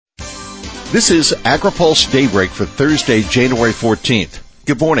This is AgriPulse Daybreak for Thursday, January 14th.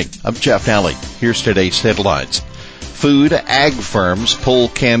 Good morning. I'm Jeff Nally. Here's today's headlines. Food ag firms pull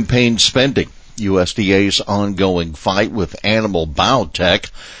campaign spending. USDA's ongoing fight with animal biotech,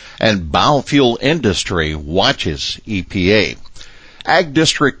 and biofuel industry watches EPA. Ag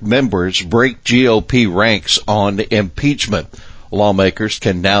district members break GOP ranks on impeachment. Lawmakers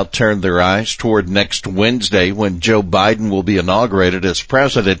can now turn their eyes toward next Wednesday when Joe Biden will be inaugurated as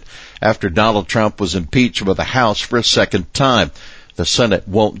president after Donald Trump was impeached by the House for a second time. The Senate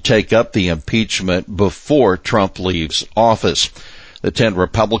won't take up the impeachment before Trump leaves office. The 10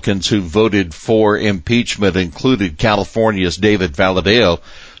 Republicans who voted for impeachment included California's David Valadao,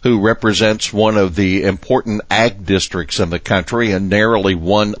 who represents one of the important ag districts in the country and narrowly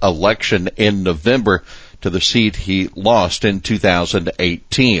won election in November to the seat he lost in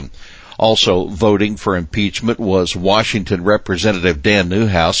 2018. Also voting for impeachment was Washington Representative Dan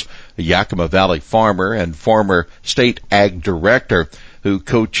Newhouse, a Yakima Valley farmer and former state ag director who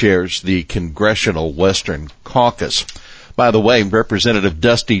co-chairs the Congressional Western Caucus. By the way, Representative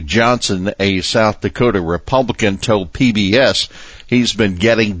Dusty Johnson, a South Dakota Republican, told PBS he's been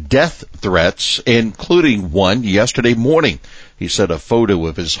getting death threats, including one yesterday morning. He said a photo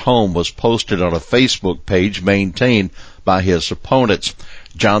of his home was posted on a Facebook page maintained by his opponents.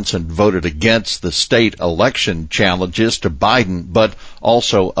 Johnson voted against the state election challenges to Biden, but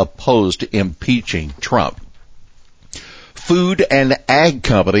also opposed impeaching Trump. Food and ag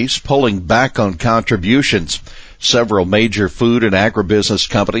companies pulling back on contributions. Several major food and agribusiness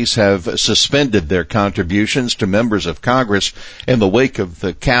companies have suspended their contributions to members of Congress in the wake of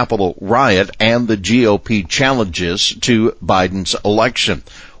the Capitol riot and the GOP challenges to Biden's election.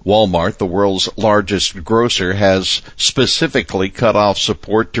 Walmart, the world's largest grocer, has specifically cut off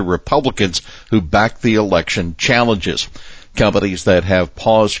support to Republicans who backed the election challenges. Companies that have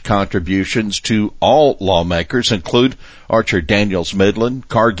paused contributions to all lawmakers include Archer Daniels Midland,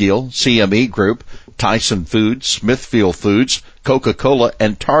 Cargill, CME Group, Tyson Foods, Smithfield Foods, Coca-Cola,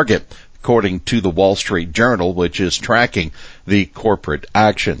 and Target, according to the Wall Street Journal, which is tracking the corporate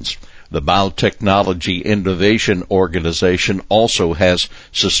actions. The Biotechnology Innovation Organization also has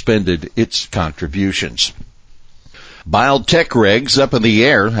suspended its contributions. Biotech regs up in the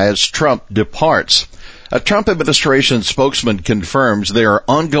air as Trump departs. A Trump administration spokesman confirms there are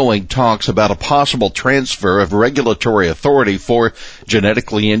ongoing talks about a possible transfer of regulatory authority for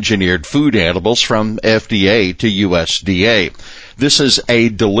genetically engineered food animals from FDA to USDA. This is a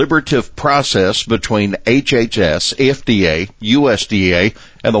deliberative process between HHS, FDA, USDA,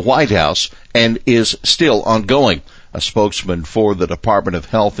 and the White House and is still ongoing, a spokesman for the Department of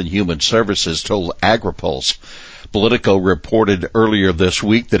Health and Human Services told AgriPulse. Politico reported earlier this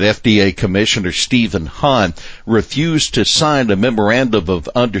week that FDA Commissioner Stephen Hahn refused to sign a memorandum of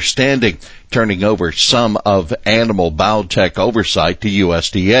understanding turning over some of animal biotech oversight to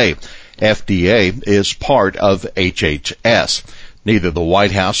USDA. FDA is part of HHS. Neither the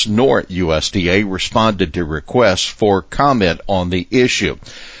White House nor USDA responded to requests for comment on the issue.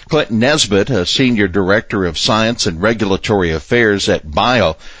 Clinton Nesbitt, a senior director of science and regulatory affairs at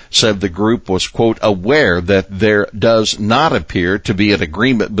BIO, said the group was, quote, aware that there does not appear to be an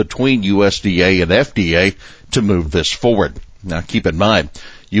agreement between USDA and FDA to move this forward. Now, keep in mind,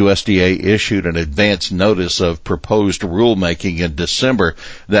 USDA issued an advance notice of proposed rulemaking in December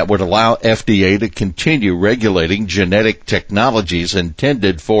that would allow FDA to continue regulating genetic technologies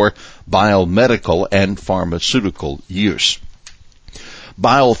intended for biomedical and pharmaceutical use.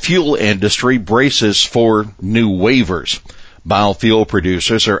 Biofuel industry braces for new waivers. Biofuel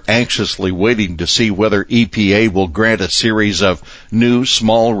producers are anxiously waiting to see whether EPA will grant a series of new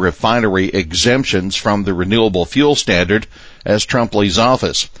small refinery exemptions from the renewable fuel standard as Trump leaves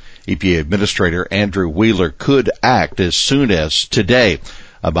office. EPA Administrator Andrew Wheeler could act as soon as today.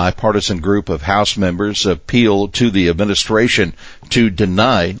 A bipartisan group of House members appealed to the administration to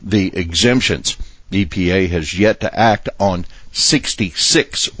deny the exemptions. EPA has yet to act on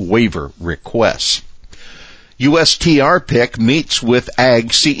 66 waiver requests. USTR pick meets with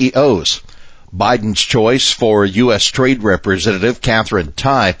ag CEOs. Biden's choice for U.S. Trade Representative Katherine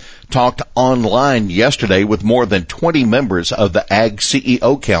Tai talked online yesterday with more than 20 members of the Ag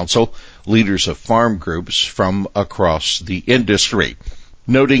CEO Council, leaders of farm groups from across the industry.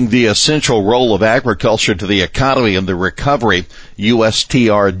 Noting the essential role of agriculture to the economy and the recovery,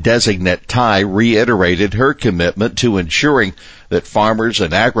 USTR designate Tai reiterated her commitment to ensuring that farmers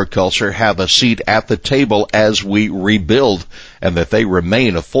and agriculture have a seat at the table as we rebuild, and that they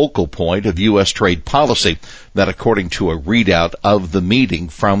remain a focal point of U.S. trade policy, that according to a readout of the meeting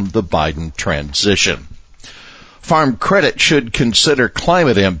from the Biden transition. Farm Credit should consider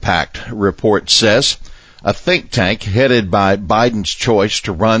climate impact, report says. A think tank headed by Biden's choice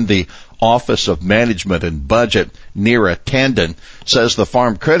to run the Office of Management and Budget, Neera Tanden, says the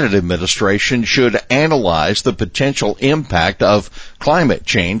Farm Credit Administration should analyze the potential impact of climate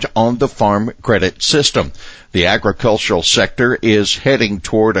change on the farm credit system. The agricultural sector is heading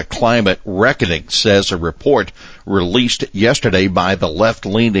toward a climate reckoning, says a report released yesterday by the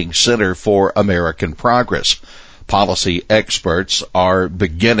left-leaning Center for American Progress. Policy experts are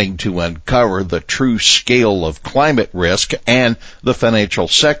beginning to uncover the true scale of climate risk, and the financial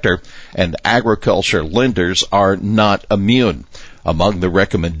sector and agriculture lenders are not immune. Among the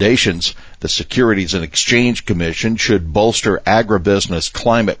recommendations, the Securities and Exchange Commission should bolster agribusiness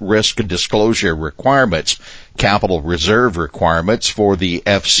climate risk disclosure requirements. Capital reserve requirements for the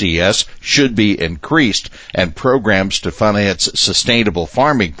FCS should be increased, and programs to finance sustainable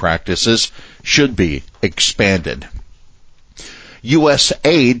farming practices should be expanded. U.S.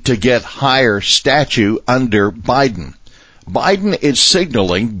 aid to get higher statute under Biden. Biden is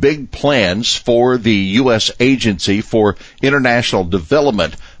signaling big plans for the U.S. Agency for International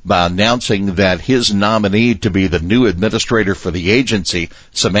Development by announcing that his nominee to be the new administrator for the agency,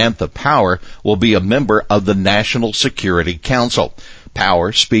 Samantha Power, will be a member of the National Security Council.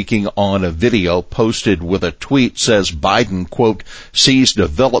 Power, speaking on a video posted with a tweet, says Biden, quote, sees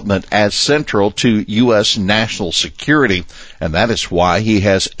development as central to U.S. national security, and that is why he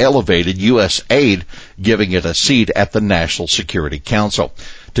has elevated U.S. aid, giving it a seat at the National Security Council.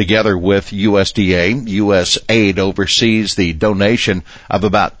 Together with USDA, U.S. aid oversees the donation of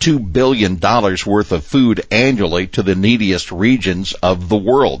about $2 billion worth of food annually to the neediest regions of the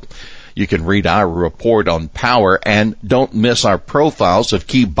world. You can read our report on Power, and don't miss our profiles of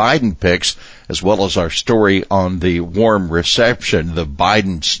key Biden picks, as well as our story on the warm reception the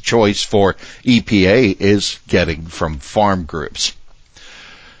Biden's choice for EPA is getting from farm groups.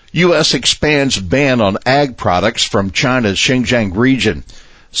 U.S. expands ban on ag products from China's Xinjiang region.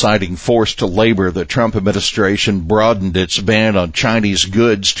 Citing forced labor, the Trump administration broadened its ban on Chinese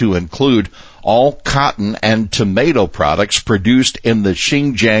goods to include all cotton and tomato products produced in the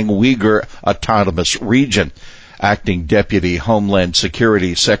Xinjiang Uyghur Autonomous Region. Acting Deputy Homeland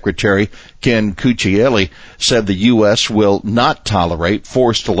Security Secretary Ken Cuccielli said the U.S. will not tolerate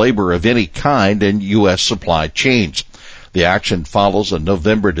forced labor of any kind in U.S. supply chains. The action follows a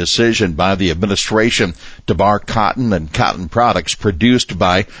November decision by the administration to bar cotton and cotton products produced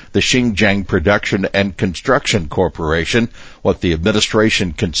by the Xinjiang Production and Construction Corporation, what the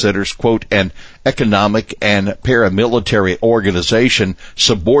administration considers, quote, an economic and paramilitary organization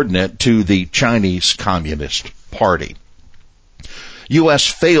subordinate to the Chinese Communist Party. U.S.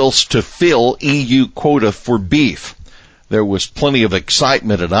 fails to fill EU quota for beef. There was plenty of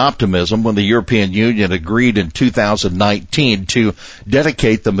excitement and optimism when the European Union agreed in 2019 to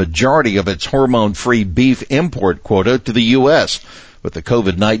dedicate the majority of its hormone-free beef import quota to the U.S., but the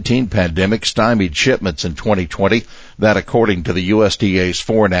COVID-19 pandemic stymied shipments in 2020, that according to the USDA's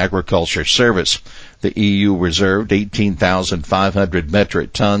Foreign Agriculture Service. The EU reserved 18,500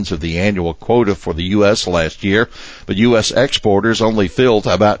 metric tons of the annual quota for the U.S. last year, but U.S. exporters only filled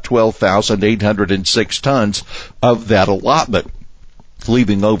about 12,806 tons of that allotment,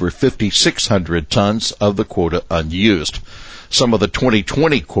 leaving over 5,600 tons of the quota unused. Some of the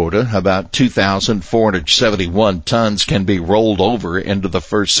 2020 quota, about 2,471 tons, can be rolled over into the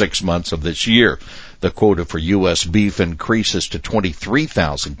first 6 months of this year. The quota for U.S. beef increases to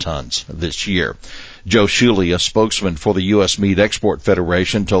 23,000 tons this year. Joe Shuley, a spokesman for the U.S. Meat Export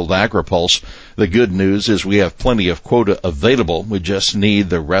Federation, told AgriPulse, the good news is we have plenty of quota available. We just need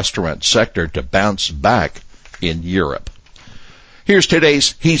the restaurant sector to bounce back in Europe. Here's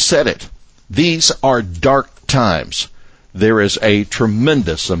today's He Said It. These are dark times. There is a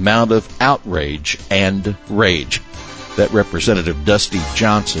tremendous amount of outrage and rage. That Representative Dusty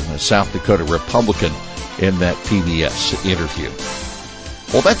Johnson, a South Dakota Republican, in that PBS interview.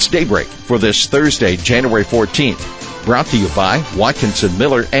 Well, that's Daybreak for this Thursday, January 14th. Brought to you by Watkinson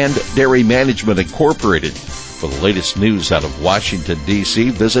Miller and Dairy Management Incorporated. For the latest news out of Washington,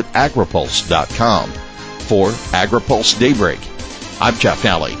 D.C., visit agripulse.com. For AgriPulse Daybreak, I'm Jeff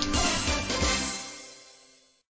Nally.